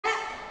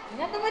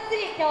港祭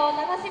り、今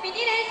日楽しみ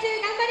に練習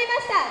頑張りま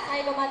した。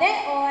最後まで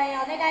応援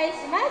お願い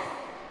します。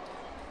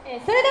それ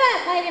で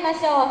は参りま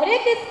しょう。フ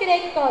レックス呉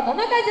駅校野々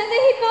花ジャズヒ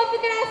ップホッ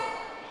プクラス。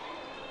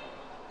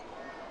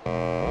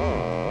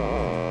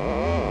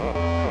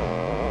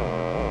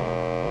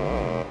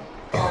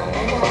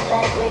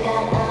We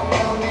got a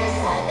bonus,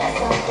 I got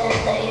something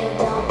that you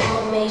don't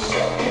know me.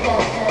 She'll pick up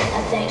cause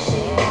I think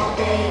she want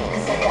me,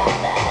 cause I got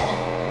that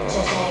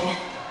cha-ching.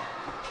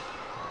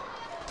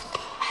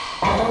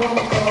 I don't wanna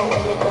go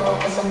where you go,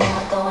 cause I'm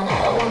not going.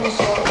 I don't wanna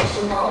show what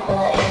you know,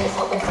 but here's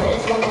hoping sweat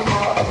is running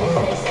out of your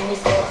face and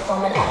you're still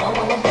foaming. I don't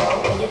wanna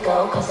go where you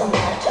go, cause I'm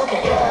not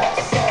joking. You're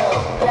so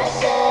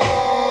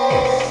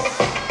precious,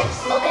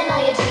 smoking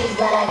all your cheese,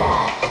 but I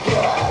got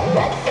your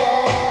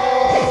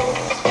breakfast.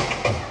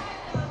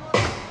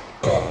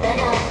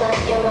 But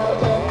your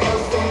roller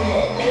coaster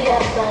hit me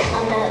up, but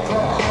I'll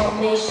never hold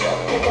me. She'll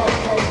pick up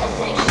cause I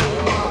think she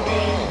want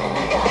me, and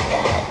I got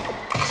that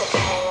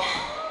cha-ching.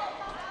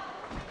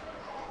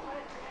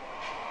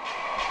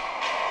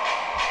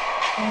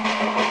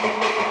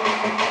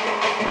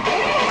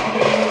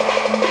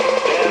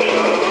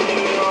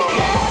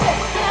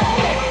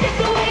 It's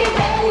the way you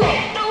love me,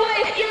 the way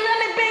you love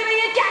me, baby,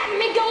 you got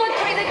me going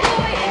crazy. The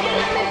way you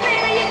love me,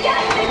 baby, you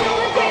got me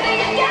going crazy.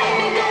 You got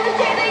me going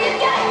crazy, you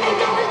got me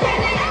going crazy.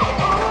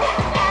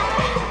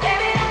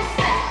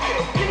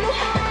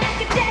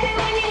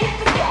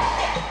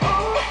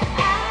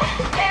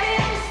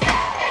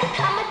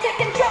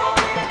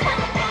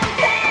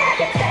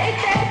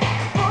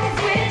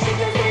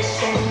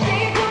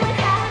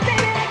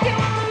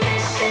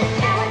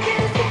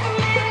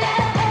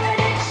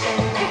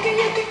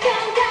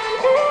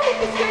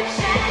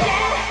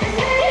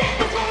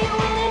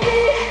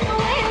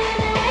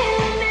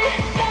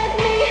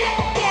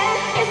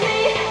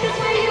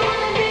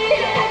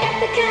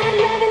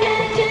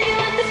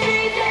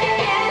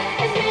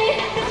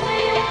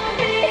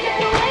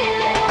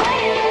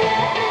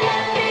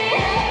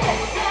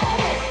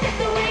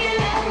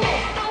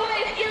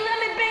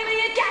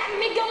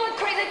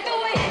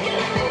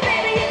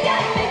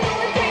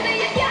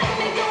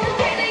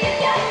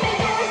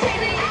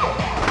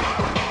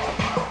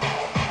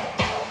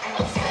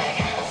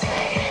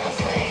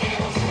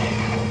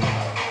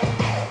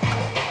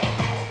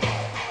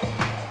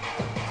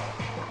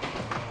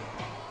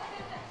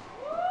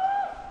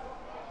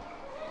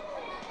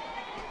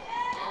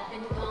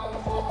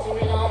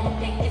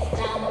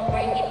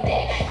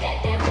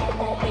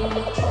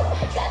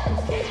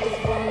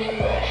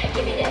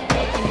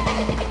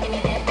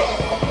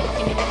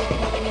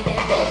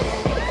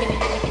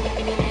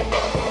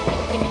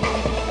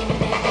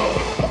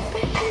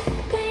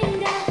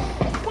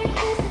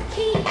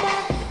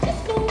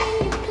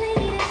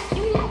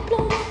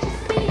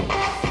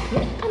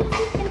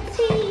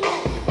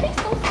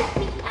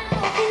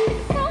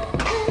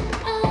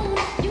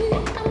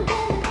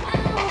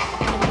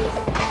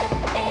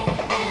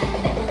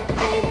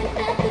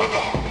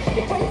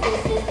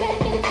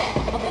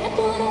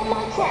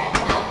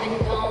 I've been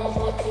gone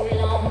for too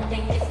long,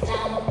 think it's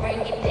time to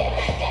bring it back.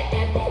 Got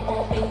that boom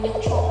boom in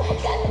your